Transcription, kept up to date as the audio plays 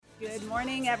Good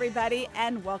morning, everybody,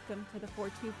 and welcome to the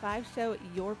 425 Show,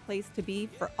 your place to be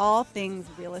for all things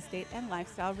real estate and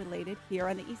lifestyle related here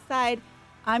on the East Side.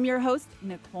 I'm your host,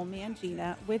 Nicole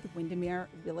Mangina with Windermere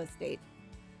Real Estate.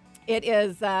 It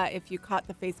is, if you caught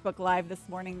the Facebook Live this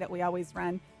morning that we always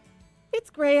run,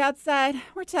 it's gray outside.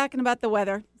 We're talking about the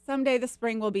weather. Someday the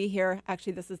spring will be here.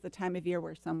 Actually, this is the time of year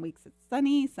where some weeks it's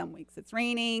sunny, some weeks it's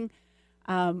raining.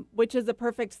 Which is a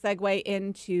perfect segue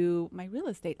into my real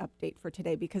estate update for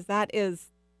today, because that is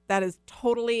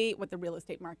totally what the real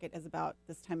estate market is about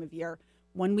this time of year.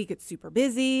 One week it's super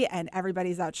busy and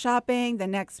everybody's out shopping. The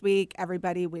next week,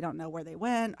 we don't know where they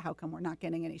went. How come we're not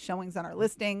getting any showings on our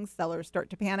listings? Sellers start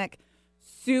to panic.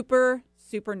 Super,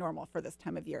 super normal for this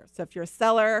time of year. So if you're a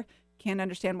seller, can't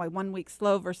understand why 1 week's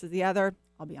slow versus the other.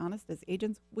 I'll be honest, as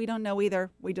agents, we don't know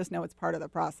either. We just know it's part of the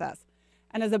process.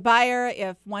 And as a buyer,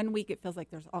 if 1 week it feels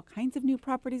like there's all kinds of new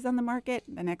properties on the market,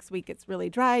 the next week it's really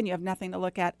dry and you have nothing to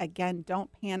look at, again, don't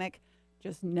panic.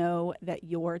 Just know that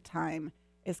your time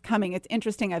is coming. It's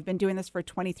interesting. I've been doing this for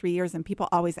 23 years and people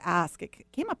always ask, it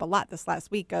came up a lot this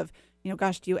last week of,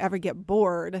 gosh, do you ever get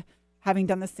bored having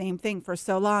done the same thing for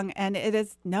so long? And it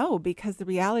is no, because the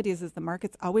reality is the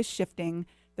market's always shifting.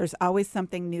 There's always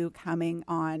something new coming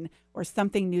on or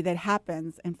something new that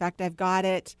happens. In fact, I've got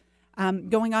it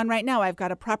going on right now. I've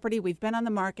got a property. We've been on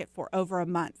the market for over a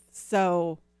month.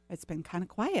 So it's been kind of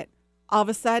quiet. All of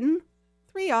a sudden,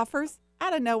 3 offers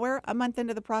out of nowhere a month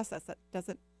into the process. That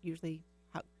doesn't usually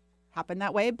happen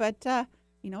that way. But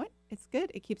you know what? It's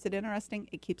good. It keeps it interesting.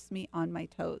 It keeps me on my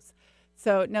toes.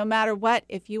 So no matter what,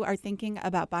 if you are thinking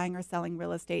about buying or selling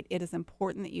real estate, it is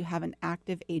important that you have an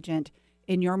active agent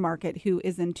in your market who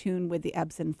is in tune with the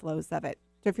ebbs and flows of it.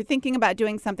 So if you're thinking about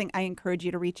doing something, I encourage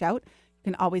you to reach out.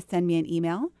 You can always send me an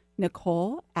email,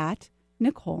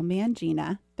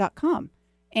 nicole@nicolemangina.com.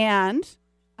 And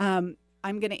I'm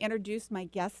going to introduce my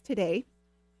guest today.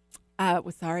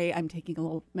 Sorry, I'm taking a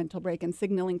little mental break and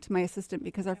signaling to my assistant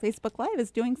because our Facebook Live is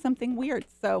doing something weird.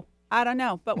 So I don't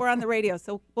know, but we're on the radio,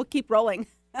 so we'll keep rolling.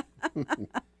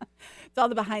 It's all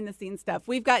the behind-the-scenes stuff.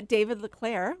 We've got David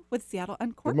LeClaire with Seattle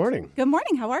Uncorked. Good morning. Good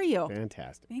morning. How are you?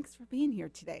 Fantastic. Thanks for being here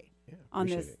today on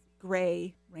this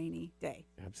gray, rainy day.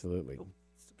 Absolutely.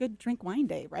 It's a good drink wine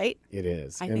day, right? It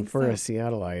is. I and think for so. a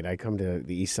Seattleite, I come to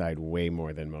the East Side way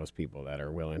more than most people that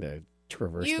are willing to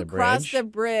traverse the bridge. You crossed the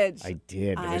bridge. I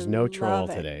did. There was no troll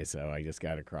today, so I just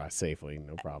got across safely.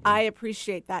 No problem. I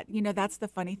appreciate that. That's the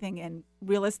funny thing in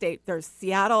real estate. There's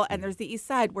Seattle and there's the East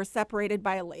Side. We're separated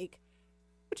by a lake,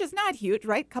 which is not huge,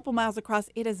 right? A couple miles across.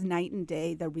 It is night and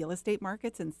day, the real estate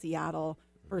markets in Seattle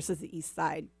versus the East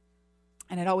Side.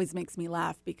 And it always makes me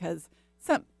laugh because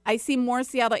I see more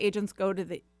Seattle agents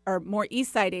more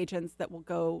East Side agents that will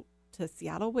go to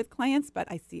Seattle with clients,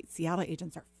 but I see Seattle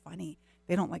agents are funny.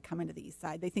 They don't like coming to the East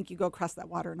Side. They think you go across that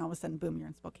water and all of a sudden, boom, you're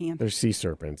in Spokane. There's sea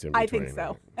serpents in between. I think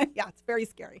so. Yeah, it's very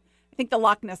scary. I think the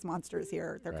Loch Ness Monster is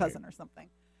here, their cousin or something.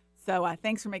 So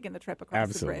thanks for making the trip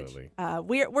across the bridge.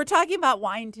 We're talking about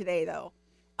wine today, though.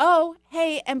 Oh,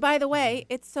 hey, and by the way,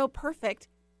 it's so perfect.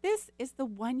 This is the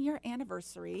 1-year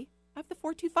anniversary of the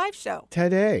 425 show.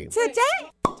 Today.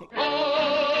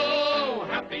 Oh,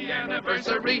 happy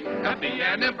anniversary, happy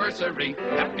anniversary,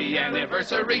 happy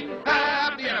anniversary,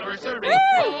 happy anniversary.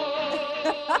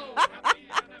 Oh, happy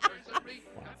anniversary.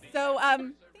 So,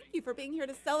 thank you for being here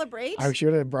to celebrate. I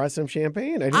should have brought some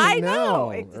champagne. I didn't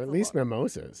know. It's Or at least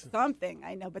mimosas. Something,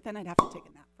 I know, but then I'd have to take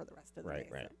a nap for the rest of the day.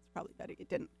 Right. So it's probably better you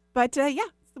didn't. But yeah,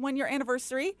 it's the 1-year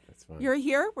anniversary. That's fun. You're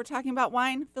here. We're talking about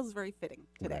wine. Feels very fitting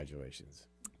today. Congratulations.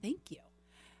 Thank you.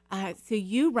 So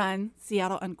you run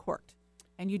Seattle Uncorked,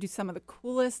 and you do some of the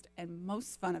coolest and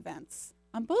most fun events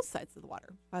on both sides of the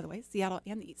water, by the way, Seattle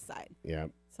and the East Side. Yeah.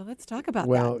 So let's talk about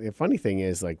Well, that. the funny thing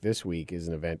is, like, this week is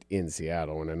an event in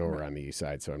Seattle, and I know we're on the East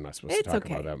Side, so I'm not supposed to talk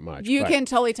about that much. You but can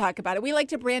totally talk about it. We like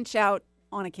to branch out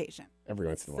on occasion. every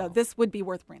once in a So while. this would be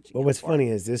worth branching Well, out what's for. funny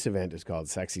is this event is called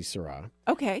Sexy Syrah,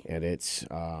 Okay. and it's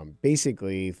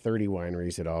basically 30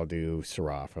 wineries that all do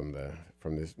Syrah from the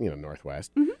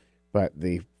Northwest. Mm-hmm. But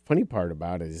the funny part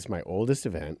about it is it's my oldest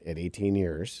event at 18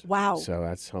 years. Wow. So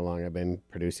that's how long I've been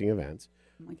producing events.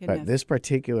 Oh my goodness. But this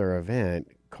particular event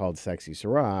called Sexy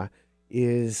Syrah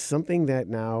is something that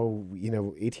now,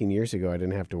 18 years ago, I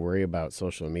didn't have to worry about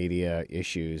social media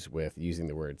issues with using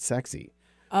the word sexy.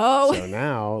 Oh. So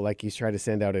now, like, you try to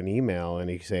send out an email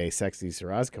and you say Sexy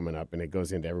Syrah's coming up and it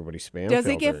goes into everybody's spam Does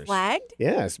filters. it get flagged?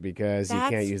 Yes, because you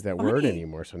can't That's use that word funny.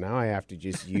 anymore. So now I have to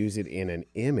just use it in an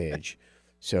image.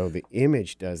 So the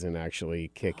image doesn't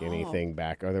actually kick anything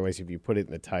back. Otherwise, if you put it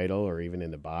in the title or even in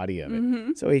the body of it.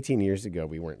 Mm-hmm. So 18 years ago,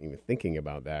 we weren't even thinking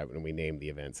about that when we named the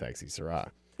event Sexy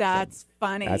Syrah. That's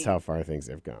funny. That's how far things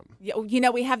have come.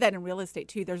 We have that in real estate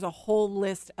too. There's a whole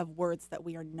list of words that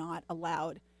we are not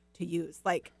allowed to use,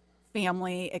 like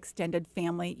family, extended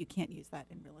family. You can't use that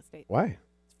in real estate. Why?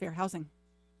 It's fair housing.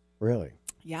 Really?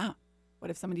 Yeah.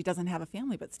 What if somebody doesn't have a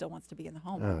family but still wants to be in the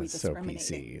home? Are we It's so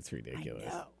discriminating? PC. It's ridiculous. I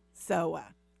know. So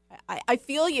I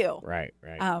feel you. Right,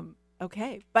 right.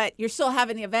 Okay. But you're still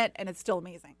having the event and it's still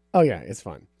amazing. Oh, yeah, it's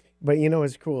fun. But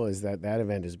what's cool is that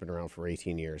event has been around for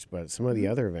 18 years, but some of the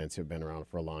other events have been around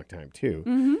for a long time too.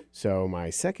 Mm-hmm. So my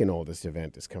second oldest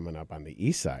event is coming up on the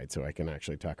east side, so I can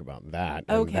actually talk about that.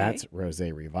 Okay. And that's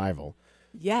Rosé Revival.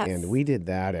 Yes. And we did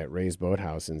that at Ray's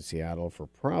Boathouse in Seattle for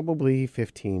probably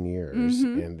 15 years.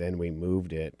 Mm-hmm. And then we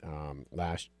moved it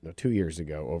 2 years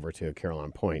ago over to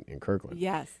Caroline Point in Kirkland.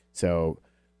 Yes. So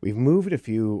we've moved a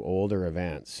few older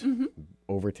events Mm-hmm.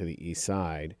 over to the east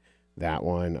side. That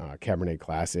one, Cabernet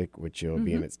Classic, which will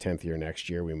be in its 10th year next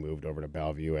year. We moved over to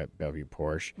Bellevue at Bellevue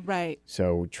Porsche. Right.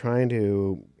 So trying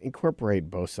to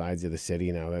incorporate both sides of the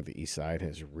city now that the east side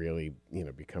has really,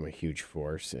 become a huge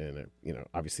force. And,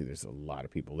 obviously there's a lot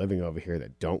of people living over here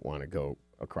that don't want to go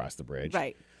across the bridge.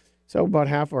 Right. So about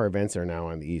half our events are now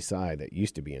on the east side that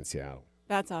used to be in Seattle.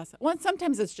 That's awesome. Well,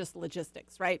 sometimes it's just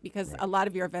logistics, right? Because a lot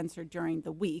of your events are during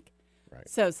the week. Right.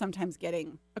 So sometimes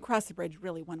getting across the bridge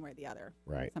really one way or the other.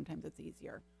 Right. Sometimes it's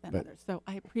easier than others. So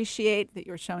I appreciate that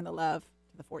you're showing the love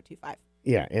to the 425.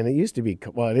 Yeah, and it used to be,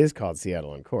 it is called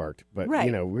Seattle Uncorked, but,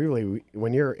 Right. Really,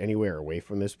 when you're anywhere away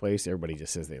from this place, everybody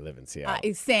just says they live in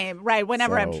Seattle. Same, right.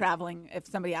 Whenever I'm So- traveling, if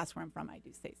somebody asks where I'm from, I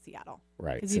do say Seattle.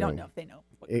 Right. Because you don't know if they know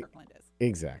what Kirkland is.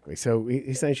 Exactly. So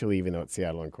essentially, even though it's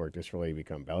Seattle Uncorked, it's really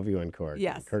become Bellevue Uncorked,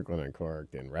 Yes. and Kirkland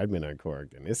Uncorked, and Redmond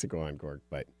Uncorked, and Issaquah Uncorked,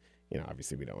 but,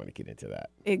 obviously we don't want to get into that.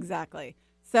 Exactly.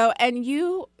 So, and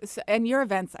your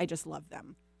events, I just love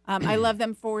them. I love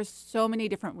them for so many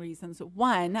different reasons.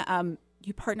 One,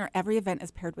 you partner, every event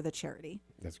is paired with a charity.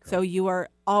 That's correct. So you are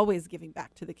always giving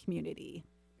back to the community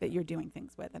that you're doing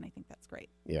things with, and I think that's great.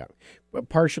 Yeah. But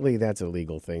partially that's a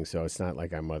legal thing, so it's not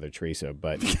like I'm Mother Teresa,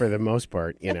 but for the most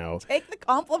part, Take the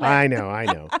compliment. I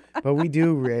know. But we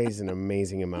do raise an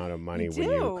amazing amount of money You when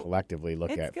you do. collectively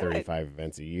look It's at good. 35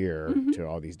 events a year to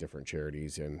all these different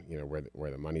charities and,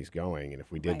 where the money's going. And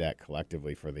if we did Right. that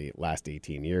collectively for the last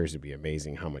 18 years, it'd be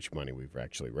amazing how much money we've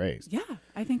actually raised. Yeah,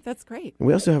 I think that's great. And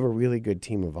we also have a really good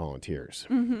team of volunteers.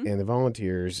 Mm-hmm. And the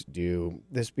volunteers do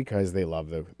this because they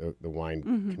love the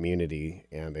wine community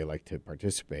and they like to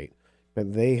participate.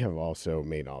 But they have also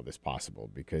made all this possible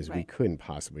because we Right. couldn't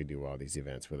possibly do all these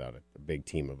events without a big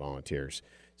team of volunteers.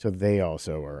 So they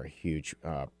also are a huge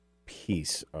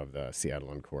piece of the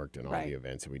Seattle Uncorked and all Right. the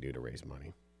events that we do to raise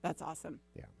money. That's awesome.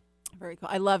 Yeah. Very cool.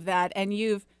 I love that. And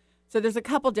so there's a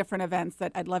couple different events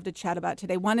that I'd love to chat about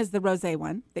today. One is the rosé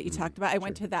one that you talked about. I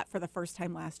went to that for the first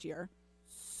time last year.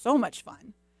 So much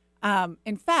fun.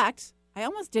 In fact, I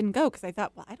almost didn't go because I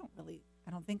thought, well, I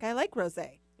don't think I like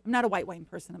rosé. I'm not a white wine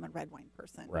person. I'm a red wine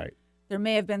person. Right. There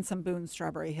may have been some Boone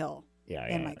Strawberry Hill Yeah.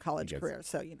 in yeah. my college You got- career.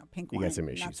 So, pink You wine, got some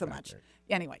issues not so back much. there.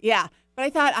 Anyway, yeah. But I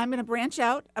thought I'm going to branch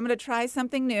out. I'm going to try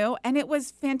something new. And it was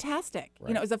fantastic.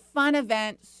 Right. It was a fun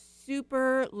event,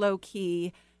 super low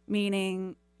key,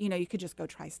 meaning, you could just go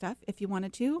try stuff if you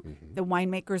wanted to. Mm-hmm. The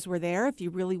winemakers were there if you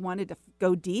really wanted to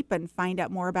go deep and find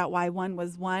out more about why one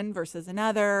was one versus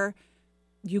another.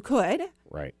 You could.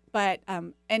 Right. But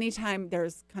anytime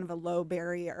there's kind of a low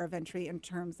barrier of entry in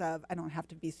terms of I don't have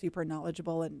to be super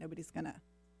knowledgeable and nobody's going to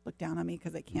look down on me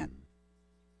because I can't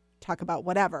talk about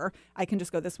whatever. I can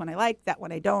just go, this one I like, that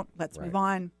one I don't. Let's move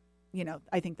on.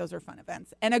 I think those are fun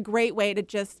events. And a great way to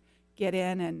just get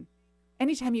in. And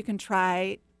anytime you can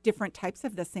try different types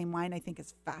of the same wine, I think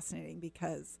is fascinating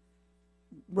because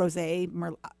rosé,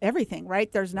 everything,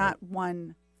 right? There's not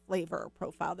one flavor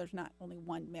profile. There's not only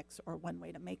one mix or one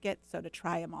way to make it. So to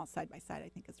try them all side by side, I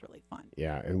think is really fun.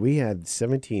 Yeah, and we had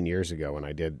 17 years ago when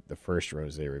I did the first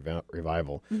Rosé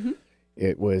Revival. Mm-hmm.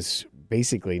 It was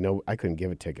basically I couldn't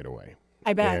give a ticket away.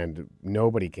 I bet. And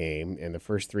nobody came. And the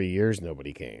first 3 years,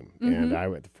 nobody came. Mm-hmm.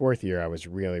 And the fourth year, I was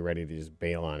really ready to just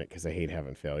bail on it because I hate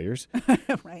having failures.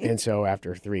 Right. And so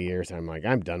after 3 years, I'm like,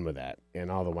 I'm done with that.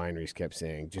 And all the wineries kept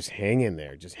saying, just hang in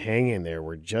there. Just hang in there.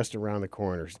 We're just around the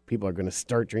corner. People are going to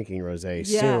start drinking rosé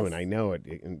Yes. soon. I know it.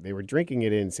 And they were drinking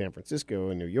it in San Francisco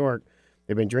and New York.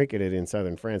 They've been drinking it in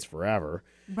southern France forever.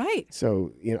 Right.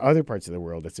 So, other parts of the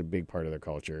world, it's a big part of their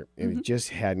culture. And Mm-hmm. it just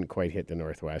hadn't quite hit the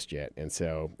Northwest yet. And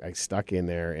so I stuck in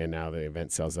there, and now the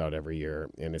event sells out every year.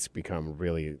 And it's become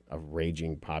really a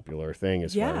raging popular thing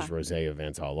as far as rosé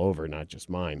events all over, not just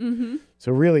mine. Mm-hmm.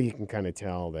 So really, you can kind of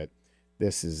tell that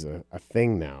this is a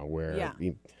thing now where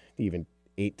even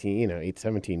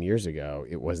 17 years ago,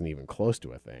 it wasn't even close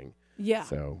to a thing. Yeah.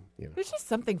 So, you know. There's just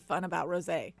something fun about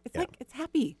rosé. It's like it's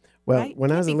happy. Well, right?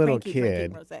 when I Can't was a be little cranky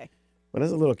drinking kid, rosé. when I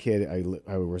was a little kid,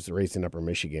 I was raised in Upper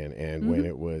Michigan, and when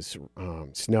it was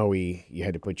snowy, you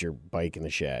had to put your bike in the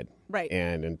shed. Right.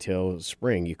 And until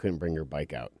spring, you couldn't bring your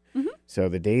bike out. Mm-hmm. So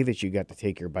the day that you got to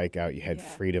take your bike out, you had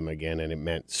freedom again, and it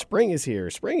meant spring is here,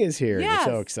 spring is here. Yes.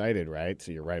 You're so excited, right?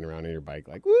 So you're riding around on your bike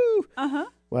like, woo! Uh-huh.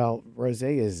 Well,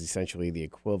 rosé is essentially the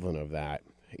equivalent of that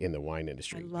in the wine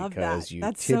industry. I love because that. you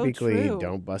That's so typically true.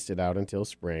 don't bust it out until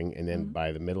spring, and then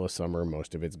by the middle of summer,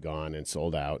 most of it's gone and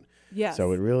sold out. Yes.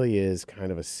 So it really is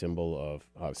kind of a symbol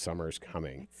of summer's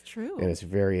coming. It's true. And it's a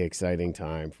very exciting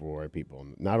time for people,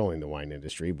 not only in the wine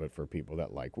industry, but for people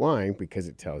that like wine, because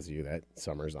it tells you that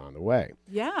summer's on the way.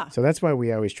 Yeah. So that's why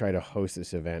we always try to host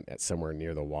this event at somewhere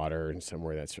near the water and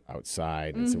somewhere that's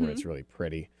outside and somewhere that's really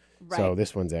pretty. Right. So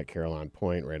this one's at Caroline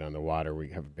Point, right on the water. We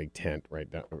have a big tent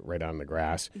right on the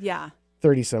grass. Yeah.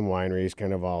 30-some wineries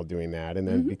kind of all doing that. And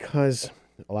then because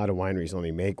a lot of wineries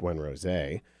only make one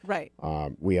rosé, Right.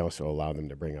 we also allow them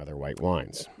to bring other white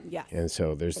wines. Yes. And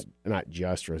so there's not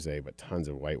just rosé, but tons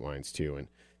of white wines too. And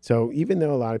so even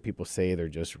though a lot of people say they're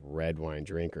just red wine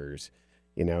drinkers,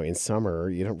 you know, in summer,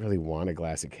 you don't really want a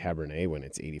glass of Cabernet when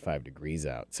it's 85 degrees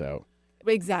out. So,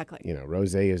 Exactly. you know,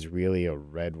 rosé is really a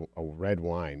red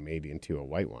wine made into a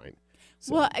white wine.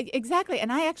 So, Well, exactly.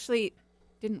 And I actually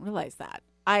didn't realize that.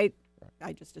 I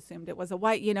just assumed it was a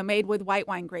white, made with white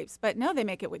wine grapes. But no, they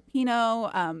make it with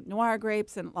Pinot, Noir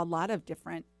grapes, and a lot of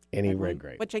different. any wine, red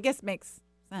grape. Which I guess makes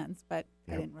sense, but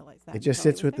I Yep. didn't realize that. It just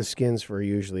until sits was with the there. skins for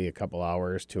usually a couple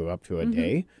hours to up to a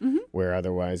day, where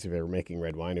otherwise, if they were making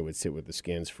red wine, it would sit with the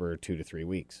skins for 2 to 3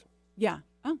 weeks. Yeah.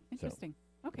 Oh, interesting.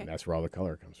 Okay. And that's where all the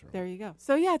color comes from. There you go.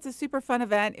 So yeah, it's a super fun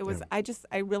event. It was.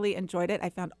 I really enjoyed it. I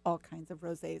found all kinds of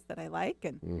rosés that I like,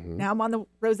 and now I'm on the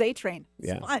rosé train.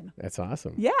 It's fun. That's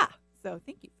awesome. Yeah. So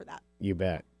thank you for that. You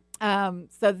bet.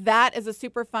 So that is a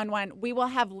super fun one. We will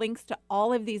have links to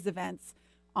all of these events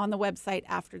on the website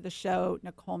after the show,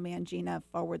 Nicole Mangina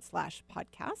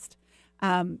 /podcast,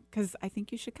 because I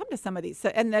think you should come to some of these. So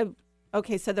the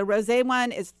rosé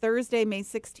one is Thursday, May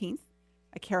 16th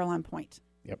at Caroline Point.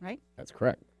 Yep. Right? That's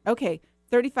correct. Okay.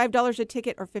 $35 a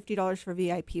ticket or $50 for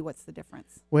VIP. What's the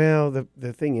difference? Well,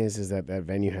 the thing is that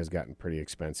venue has gotten pretty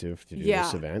expensive to do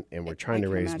this event, and we're trying to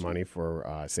can raise imagine. money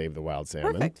for Save the Wild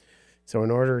Salmon. Perfect. So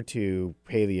in order to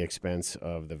pay the expense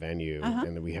of the venue,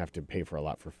 and then we have to pay for a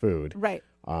lot for food, Right.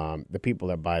 the people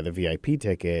that buy the VIP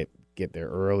ticket get there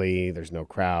early, there's no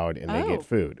crowd, and they Oh. get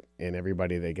food. And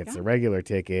everybody that gets the regular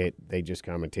ticket, they just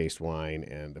come and taste wine,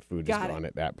 and the food is Got it. gone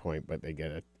at that point, but they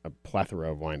get a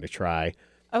plethora of wine to try,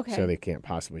 Okay. so they can't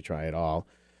possibly try it all.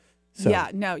 So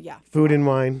yeah. food and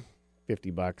wine,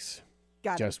 $50.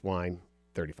 Got it. Just wine,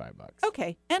 $35.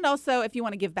 Okay. And also, if you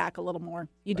want to give back a little more,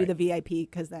 you do Right. the VIP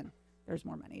because then there's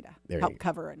more money to There you help go.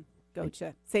 cover and go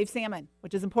to save salmon,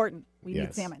 which is important. We need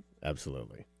Yes, salmon.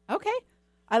 absolutely. Okay.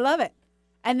 I love it.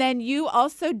 And then you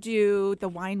also do the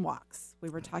wine walks. We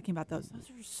were talking about those.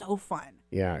 Those are so fun.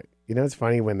 Yeah. You know, it's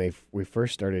funny when we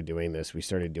first started doing this, we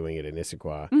started doing it in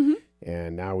Issaquah, Mm-hmm.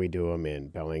 and now we do them in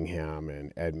Bellingham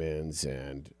and Edmonds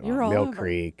and You're all Mill over.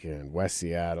 Creek and West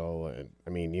Seattle. And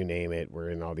I mean, you name it. We're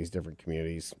in all these different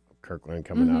communities, Kirkland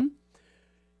coming up. Mm-hmm.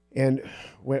 And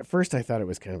at first I thought it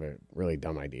was kind of a really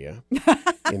dumb idea,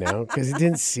 because it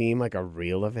didn't seem like a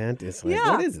real event. It's like,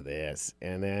 Yeah. what is this?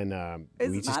 And then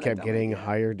It's we just not a kept dumb getting idea.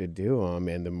 hired to do them.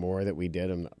 And the more that we did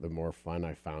them, the more fun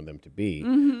I found them to be.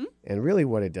 Mm-hmm. And really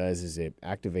what it does is it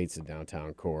activates the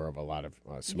downtown core of a lot of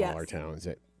smaller Yes. towns.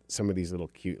 That some of these little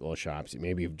cute little shops that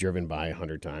maybe you've driven by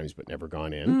 100 times but never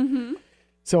gone in. Mm-hmm.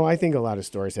 So I think a lot of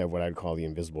stores have what I'd call the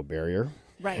invisible barrier.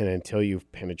 Right. And until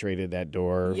you've penetrated that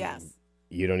door, Yes.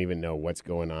 you don't even know what's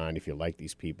going on. If you like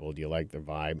these people, do you like the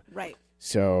vibe? Right.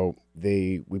 So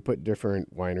we put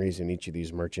different wineries in each of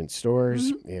these merchant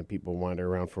stores, Mm-hmm. and people wander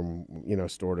around from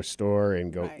store to store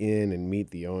and go Right. in and meet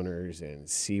the owners and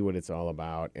see what it's all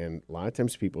about. And a lot of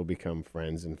times people become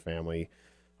friends and family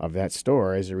of that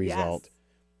store as a result Yes.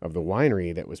 of the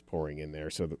winery that was pouring in there.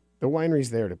 So the winery's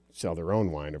there to sell their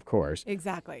own wine, of course.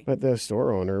 Exactly. But the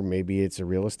store owner, maybe it's a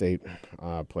real estate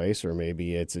place, or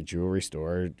maybe it's a jewelry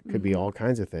store. It could be all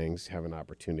kinds of things. Have an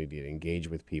opportunity to engage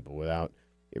with people without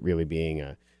it really being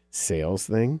a sales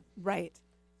thing. Right.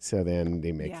 So then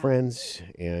they make Yeah. friends,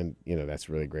 and that's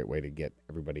a really great way to get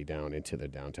everybody down into the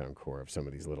downtown core of some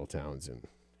of these little towns and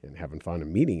having fun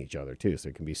and meeting each other too. So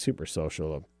it can be super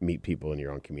social to meet people in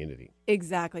your own community.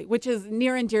 Exactly. Which is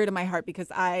near and dear to my heart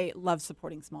because I love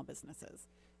supporting small businesses.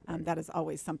 That is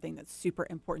always something that's super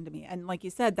important to me. And like you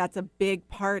said, that's a big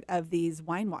part of these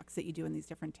wine walks that you do in these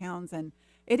different towns. And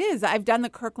it is. I've done the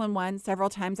Kirkland one several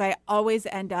times. I always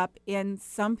end up in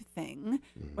something,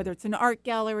 whether it's an art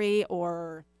gallery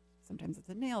or sometimes it's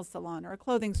a nail salon or a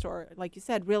clothing store, like you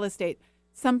said, real estate,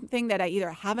 something that I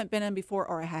either haven't been in before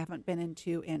or I haven't been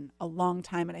into in a long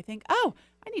time. And I think, oh,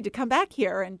 I need to come back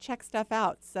here and check stuff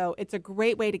out. So it's a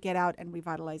great way to get out and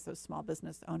revitalize those small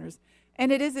business owners.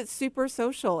 And it's super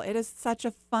social. It is such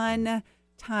a fun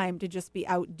time to just be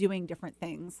out doing different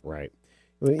things. Right.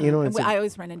 Well, you know, I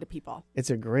always run into people.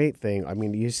 It's a great thing. I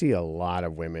mean, you see a lot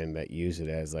of women that use it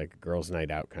as like a girls'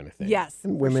 night out kind of thing. Yes.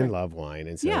 And women sure. love wine.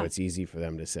 And so it's easy for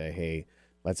them to say, hey,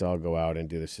 let's all go out and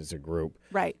do this as a group.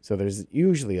 Right. So there's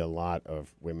usually a lot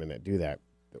of women that do that.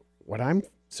 What I'm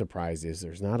surprised is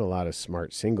there's not a lot of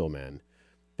smart single men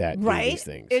that do these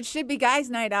things. It should be guys'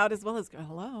 night out as well as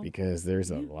hello. Because there's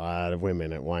a lot of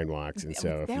women at wine walks. And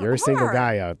so if There you're a single are.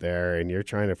 guy out there and you're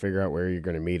trying to figure out where you're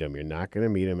going to meet them, you're not going to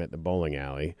meet them at the bowling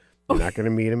alley. You're not going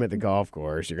to meet them at the golf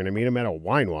course. You're going to meet them at a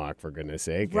wine walk, for goodness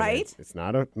sake. And Right. It's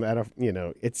not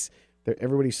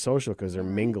everybody's social because they're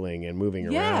mingling and moving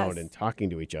around and talking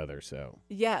to each other. So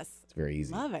Yes. it's very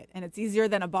easy. Love it. And it's easier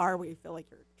than a bar where you feel like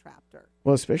you're trapped or.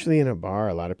 Well, especially in a bar,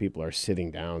 a lot of people are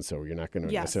sitting down, so you're not going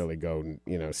to Yes. necessarily go,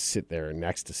 sit there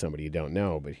next to somebody you don't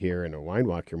know. But here in a wine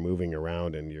walk, you're moving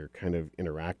around and you're kind of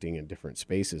interacting in different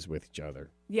spaces with each other.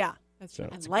 Yeah. That's So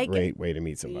true. it's I like a great it. way to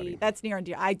meet somebody. See, that's near and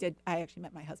dear. I actually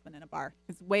met my husband in a bar.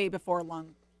 It's way before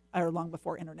long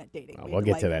before internet dating. Well, We we'll had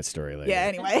get like- to that story later. Yeah,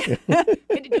 anyway. We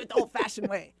had to do it the old-fashioned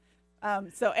way.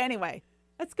 So anyway,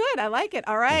 that's good. I like it.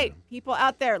 All right. People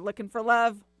out there looking for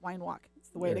love, wine walk. It's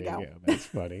the way There to you go. go. That's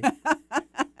funny.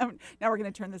 Now we're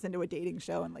going to turn this into a dating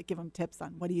show and give them tips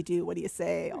on what do you do, what do you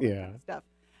say, all that Yeah. kind of stuff.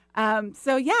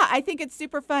 So yeah, I think it's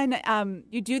super fun.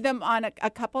 You do them on a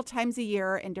couple times a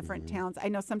year in different towns. I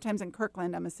know sometimes in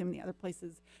Kirkland, I'm assuming the other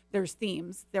places, there's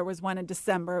themes. There was one in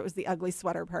December. It was the ugly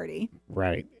sweater party.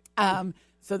 Right.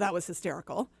 So that was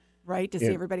hysterical, right? To see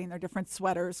everybody in their different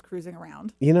sweaters cruising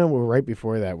around. Well, right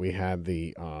before that, we had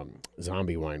the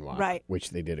zombie wine walk, Right. which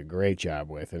they did a great job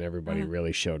with, and everybody Mm-hmm.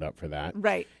 really showed up for that.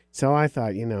 Right. So I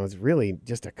thought, it's really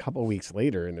just a couple weeks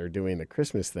later, and they're doing the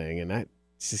Christmas thing, and that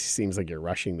just seems like you're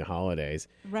rushing the holidays.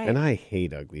 Right. And I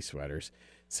hate ugly sweaters.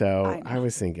 So I know. I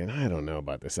was thinking, I don't know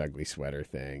about this ugly sweater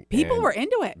thing. People And were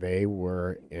into it. They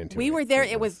were into it. We were there.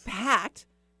 It was packed.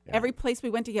 Yeah. Every place we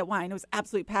went to get wine, it was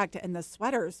absolutely packed. And the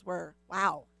sweaters were,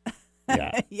 wow.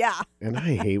 Yeah. Yeah. And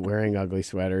I hate wearing ugly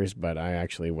sweaters, but I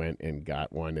actually went and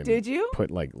got one and Did you? put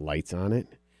lights on it.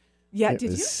 Yeah. It Did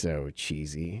was you? so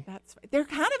cheesy. They're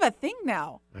kind of a thing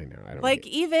now. I know. I don't Like get-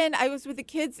 even I was with the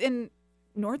kids in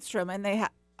Nordstrom and they had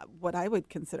what I would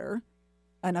consider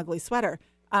an ugly sweater.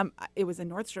 It was in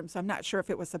Nordstrom, so I'm not sure if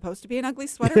it was supposed to be an ugly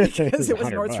sweater because it was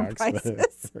Nordstrom $100,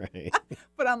 prices. Right.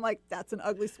 But I'm like, that's an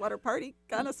ugly sweater party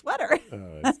kind of sweater.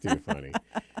 Oh, it's too funny.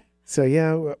 So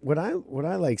yeah, what I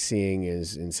like seeing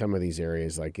is in some of these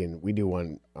areas, we do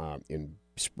one in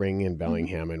spring in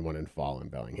Bellingham and one in fall in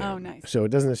Bellingham. Oh, nice. So it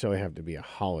doesn't necessarily have to be a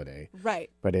holiday, Right.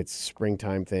 but it's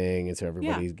springtime thing, and so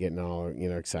everybody's getting all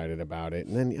excited about it.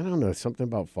 And then I don't know, something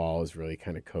about fall is really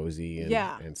kind of cozy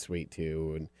and sweet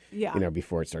too, and Yeah.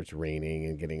 before it starts raining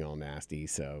and getting all nasty.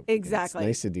 So Exactly. it's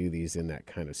nice to do these in that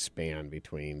kind of span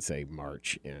between say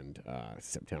March and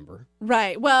September.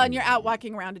 Right. Well, and you're out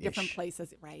walking around to different Ish.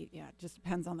 places, right? Yeah, it just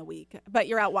depends on the week. But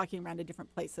you're out walking around to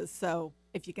different places. So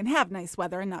if you can have nice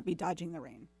weather and not be dodging the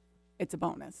rain, it's a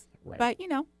bonus. Right. But,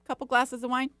 a couple glasses of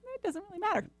wine, it doesn't really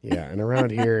matter. Yeah, and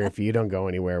around here, if you don't go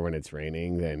anywhere when it's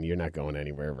raining, then you're not going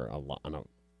anywhere on a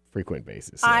frequent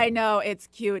basis. So. I know. It's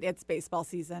cute. It's baseball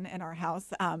season in our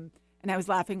house. And I was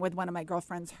laughing with one of my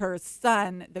girlfriends. Her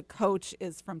son, the coach,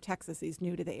 is from Texas. He's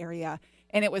new to the area.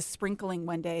 And it was sprinkling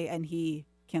one day, and he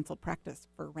canceled practice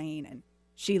for rain. And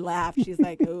she laughed. She's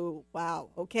like, oh, wow.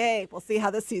 Okay, we'll see how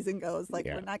the season goes.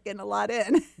 Yeah. We're not getting a lot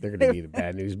in. They're going to be the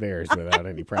bad news bears without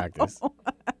any practice.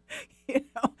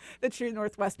 The true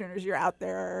Northwesterners, you're out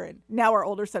there. And now our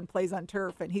older son plays on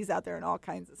turf, and he's out there and all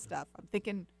kinds of stuff. I'm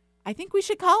thinking, I think we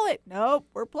should call it. Nope,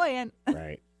 we're playing.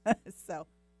 Right. So,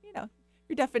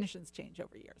 your definitions change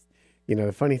over years.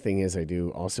 The funny thing is I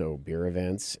do also beer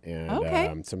events and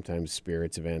Okay. sometimes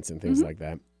spirits events and things like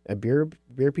that. Beer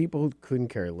people couldn't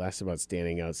care less about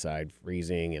standing outside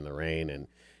freezing in the rain, and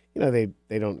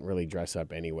they don't really dress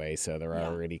up anyway, so they're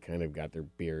already kind of got their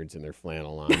beards and their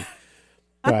flannel on.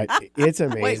 But it's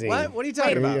amazing. Wait, what? What are you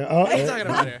talking about? Oh, What are you talking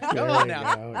about here? there Come on you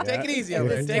now. go, Take yeah. it easy on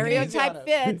The us. Take it easy on stereotype us.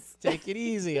 fits. Take it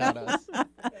easy on us.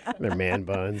 Their man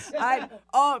buns.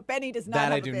 Benny does not That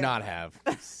have I a do beard. not have.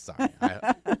 Sorry.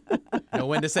 I know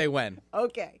when to say when.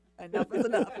 Okay. Enough is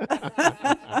enough.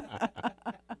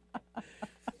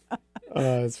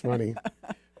 Oh, it's funny.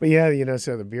 But yeah,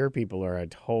 so the beer people are a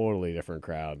totally different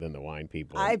crowd than the wine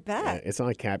people. I bet. It's not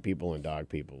like cat people and dog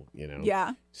people.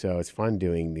 Yeah. So it's fun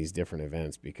doing these different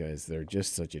events because they're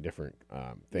just such a different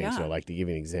thing. Yeah. So like to give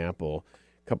you an example,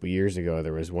 a couple years ago,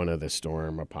 there was one of the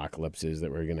storm apocalypses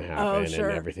that were going to happen sure.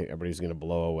 and everybody was going to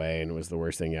blow away and it was the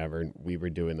worst thing ever. And we were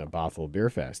doing the Bothell Beer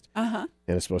Fest and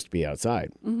it's supposed to be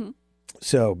outside. Mm-hmm.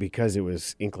 So because it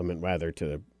was inclement weather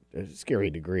to a scary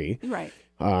degree, Right.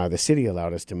 the city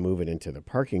allowed us to move it into the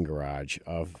parking garage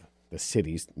of the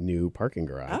city's new parking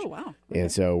garage. Oh, wow. Okay.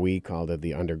 And so we called it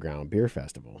the Underground Beer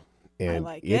Festival. And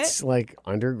like it's it. like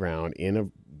underground in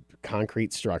a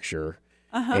concrete structure.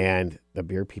 And the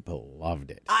beer people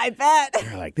loved it. I bet.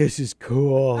 They're like, this is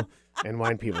cool. And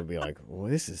wine people would be like, well,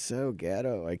 this is so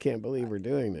ghetto. I can't believe we're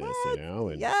doing this,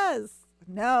 And Yes.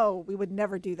 No, we would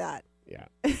never do that. yeah,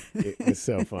 it's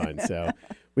so fun. So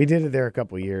we did it there a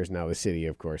couple of years. Now the city,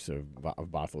 of course, of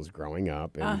Bothell's growing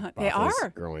up. And They Bothell's are.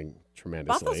 growing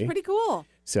tremendously. Bothell's pretty cool.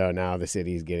 So now the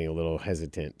city's getting a little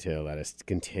hesitant to let us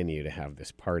continue to have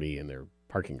this party in their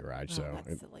parking garage. So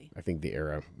That's silly. I think the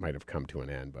era might have come to an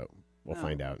end, but we'll Oh.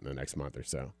 find out in the next month or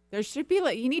so. There should be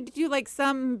you need to do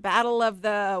some battle of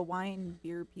the wine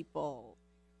beer people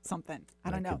something. I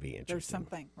don't That know. could be There's interesting.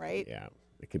 something, right? Yeah,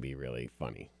 it could be really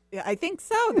funny. Yeah, I think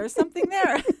so. There's something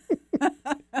there.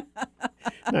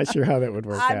 Not sure how that would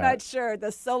work I'm out. not sure.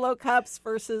 The solo cups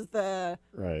versus the,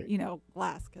 Right.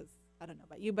 glass, because I don't know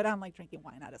about you, but I don't like drinking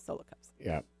wine out of solo cups.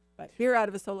 Yeah. But beer out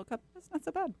of a solo cup, that's not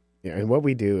so bad. Yeah, and what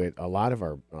we do, a lot of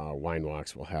our wine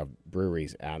walks will have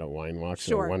breweries at a wine walk,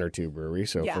 Sure. so one or two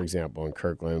breweries. So, Yeah. for example, in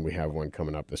Kirkland, we have one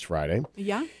coming up this Friday.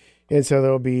 Yeah? And so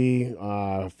there'll be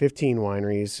 15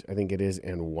 wineries, I think it is,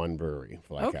 and one brewery,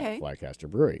 Okay. Flycaster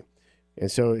Brewery. And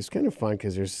so it's kind of fun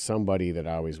because there's somebody that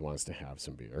always wants to have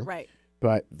some beer. Right.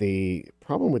 But the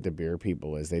problem with the beer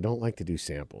people is they don't like to do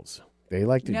samples. They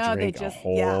like to No, they drink a just-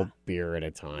 whole yeah. beer at a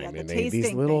time. Yeah, the and these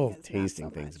tasting little thing is not tasting so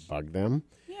things much. bug them.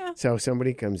 Yeah. So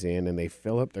somebody comes in and they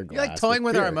fill up their You're glass. like toying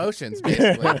with our beer. emotions,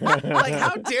 basically. Like,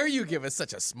 how dare you give us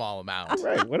such a small amount?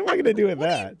 Right. What am I going to do with What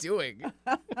are you that? doing?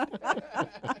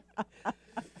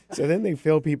 So then they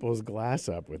fill people's glass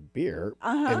up with beer,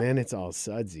 Uh-huh. and then it's all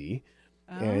sudsy.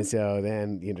 And so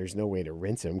then there's no way to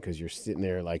rinse them because you're sitting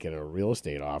there like in a real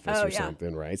estate office Oh, or yeah.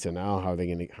 something, right? So now how are they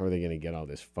gonna get all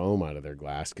this foam out of their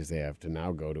glass because they have to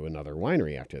now go to another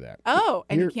winery after that? Oh,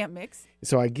 and you Here- can't mix?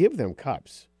 So I give them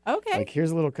cups. Okay. Like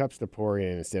here's little cups to pour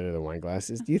in instead of the wine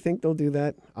glasses. Do you think they'll do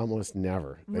that? Almost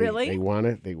never. Really? They want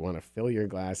to fill your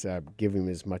glass up, give them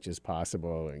as much as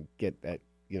possible, and get that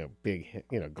big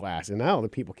glass. And now the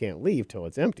people can't leave till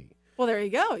it's empty. Well, there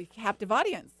you go. Captive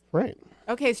audience. Right.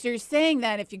 Okay, so you're saying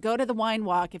that if you go to the wine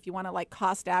walk, if you want to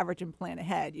cost average and plan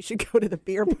ahead, you should go to the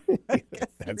beer because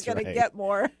That's you're going right. to get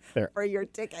more There- for your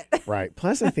ticket. Right.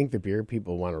 Plus, I think the beer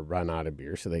people want to run out of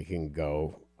beer so they can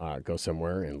go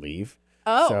somewhere and leave.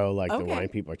 Oh, So the okay. wine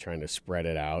people are trying to spread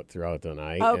it out throughout the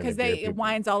night. Oh, and the because beer people-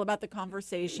 wine's all about the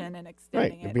conversation and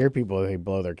extending Right. The it. beer people, they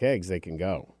blow their kegs, they can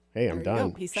go. Hey, There I'm you go.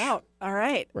 done. Peace out. All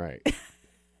right. Right.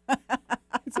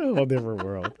 It's a whole different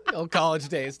world. Old college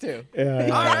days, too. Yeah.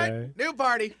 All right, new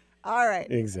party. All right.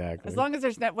 Exactly. As long as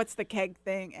there's not, what's the keg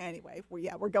thing? Anyway,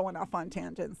 we're going off on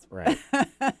tangents. Right.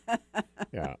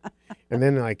 Yeah. And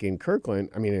then in Kirkland,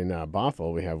 in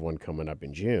Bothell, we have one coming up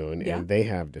in June, Yeah. and they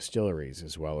have distilleries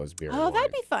as well as beer. Oh, and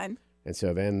that'd wine. be fun. And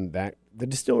so then the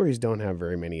distilleries don't have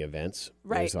very many events.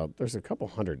 Right. There's a couple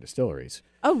hundred distilleries.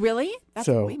 Oh, really? That's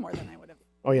So- way more than I would have.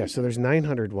 Oh, yeah. So there's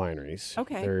 900 wineries.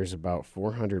 Okay. There's about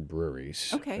 400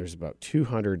 breweries. Okay. There's about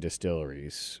 200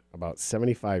 distilleries, about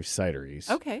 75 cideries.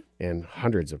 Okay. And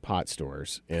hundreds of pot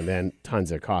stores, and then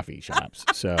tons of coffee shops.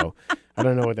 So I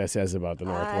don't know what that says about the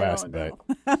Northwest, I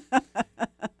but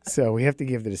so we have to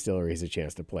give the distilleries a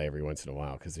chance to play every once in a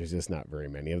while because there's just not very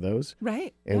many of those.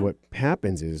 Right. And yeah. what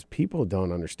happens is people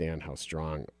don't understand how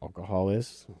strong alcohol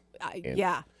is.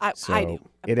 Yeah, I So do.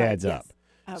 it But adds yes, up.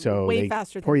 So way they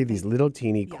faster pour than you you these think. little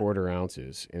teeny Yeah. quarter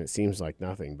ounces, and it seems like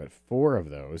nothing, but 4 of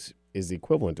those is the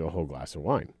equivalent to a whole glass of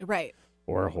wine Right.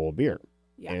 or a whole beer.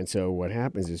 Yeah. And so what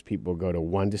happens is people go to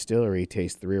one distillery,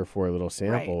 taste 3 or 4 little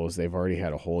samples. They've already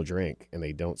had a whole drink, and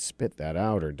they don't spit that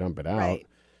out or dump it out. Right.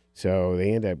 So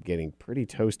they end up getting pretty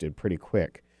toasted pretty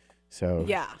quick. So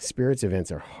Yeah. spirits events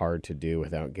are hard to do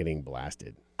without getting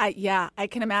blasted. I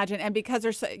can imagine. And because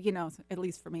there's, at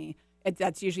least for me,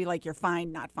 that's usually you're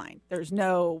fine, not fine. There's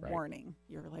no Right. warning.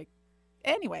 You're like,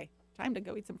 anyway, time to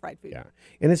go eat some fried food. Yeah.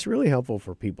 And it's really helpful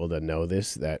for people to know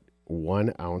this, that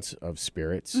 1 ounce of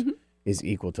spirits Mm-hmm. is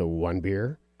equal to 1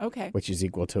 beer, Okay. which is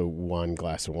equal to 1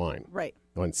 glass of wine. Right.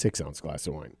 1 6-ounce glass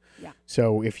of wine. Yeah.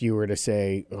 So if you were to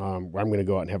say, I'm going to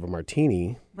go out and have a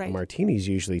martini, Right. a martini is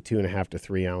usually 2.5 to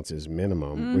 3 ounces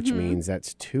minimum, which means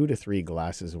that's 2 to 3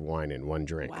 glasses of wine in one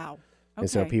drink. Wow. And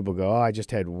so Okay. people go, I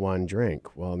just had one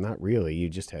drink. Well, not really. You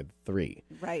just had 3.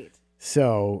 Right.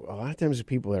 So a lot of times the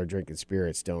people that are drinking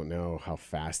spirits don't know how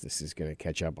fast this is going to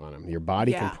catch up on them. Your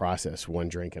body Yeah. can process 1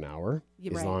 drink an hour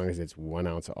You're as right. long as it's 1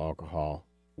 ounce of alcohol,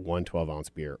 1 12-ounce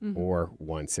beer, or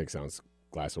 1 6-ounce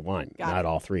glass of wine. Got Not it.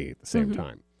 all 3 at the same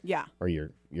time. Yeah. Or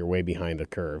you're way behind the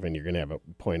curve and you're going to have a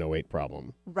 0.08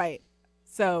 problem. Right.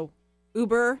 So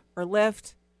Uber or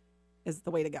Lyft is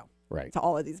the way to go Right. to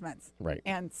all of these events Right.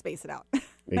 and space it out.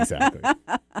 Exactly.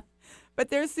 But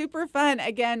they're super fun.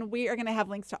 Again, we are going to have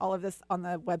links to all of this on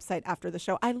the website after the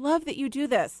show. I love that you do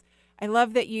this. I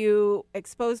love that you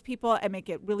expose people and make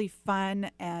it really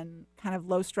fun and kind of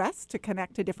low stress to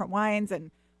connect to different wines and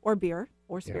or beer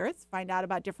or spirits. Find out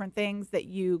about different things that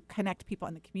you connect people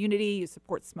in the community. You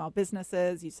support small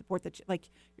businesses. You support you're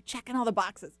checking all the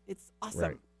boxes. It's awesome.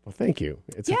 Right. Well, thank you.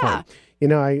 It's Yeah. fun. You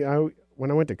know, I when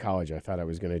I went to college, I thought I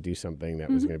was going to do something that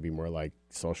was going to be more like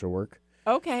social work.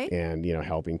 Okay. And,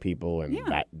 helping people in Yeah.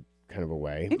 that kind of a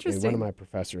way. And Interesting. one of my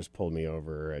professors pulled me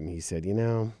over and he said,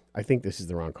 I think this is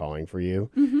the wrong calling for you.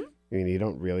 Mm-hmm. I mean, you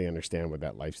don't really understand what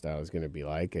that lifestyle is going to be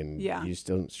like. And Yeah. you just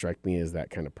don't strike me as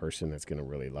that kind of person that's going to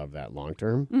really love that long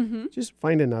term. Mm-hmm. Just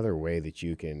find another way that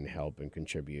you can help and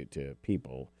contribute to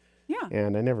people. Yeah.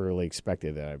 And I never really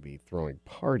expected that I'd be throwing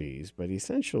parties, but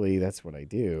essentially that's what I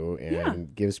do, and Yeah.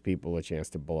 gives people a chance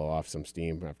to blow off some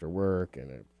steam after work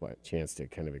and a chance to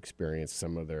kind of experience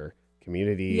some of their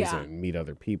communities Yeah. and meet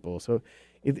other people. So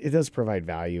it does provide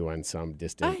value on some A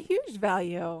distant, huge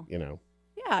value.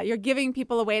 Yeah, you're giving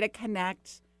people a way to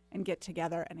connect and get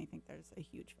together, and I think there's a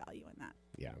huge value in that.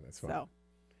 yeah, that's fine. So,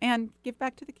 and give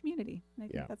back to the community. I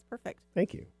think Yeah. that's perfect.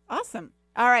 Thank you. Awesome.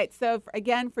 All right. So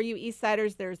again, for you East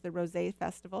Siders, there's the Rosé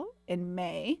Festival in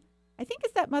May. I think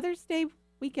it's that Mother's Day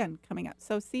weekend coming up.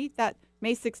 So see that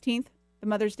May 16th, the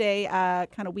Mother's Day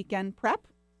kind of weekend prep.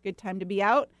 Good time to be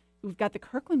out. We've got the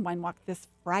Kirkland Wine Walk this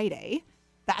Friday.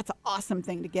 That's an awesome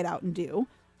thing to get out and do.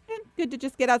 And good to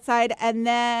just get outside. And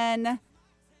then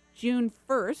June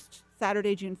 1st,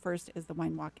 Saturday, June 1st, is the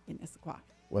Wine Walk in Issaquah.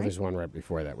 Well, Right. there's one right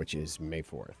before that, which is May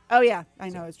 4th. Oh, yeah. I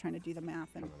know. I was trying to do the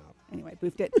math. And anyway,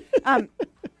 boofed it.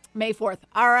 May 4th.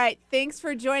 All right. Thanks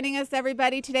for joining us,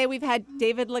 everybody. Today we've had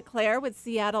David LeClaire with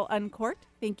Seattle Uncorked.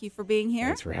 Thank you for being here.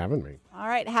 Thanks for having me. All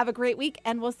right. Have a great week,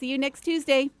 and we'll see you next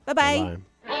Tuesday. Bye-bye. Bye-bye.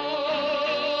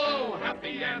 Oh,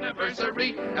 happy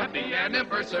anniversary, happy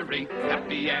anniversary,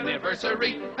 happy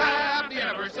anniversary, happy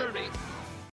anniversary.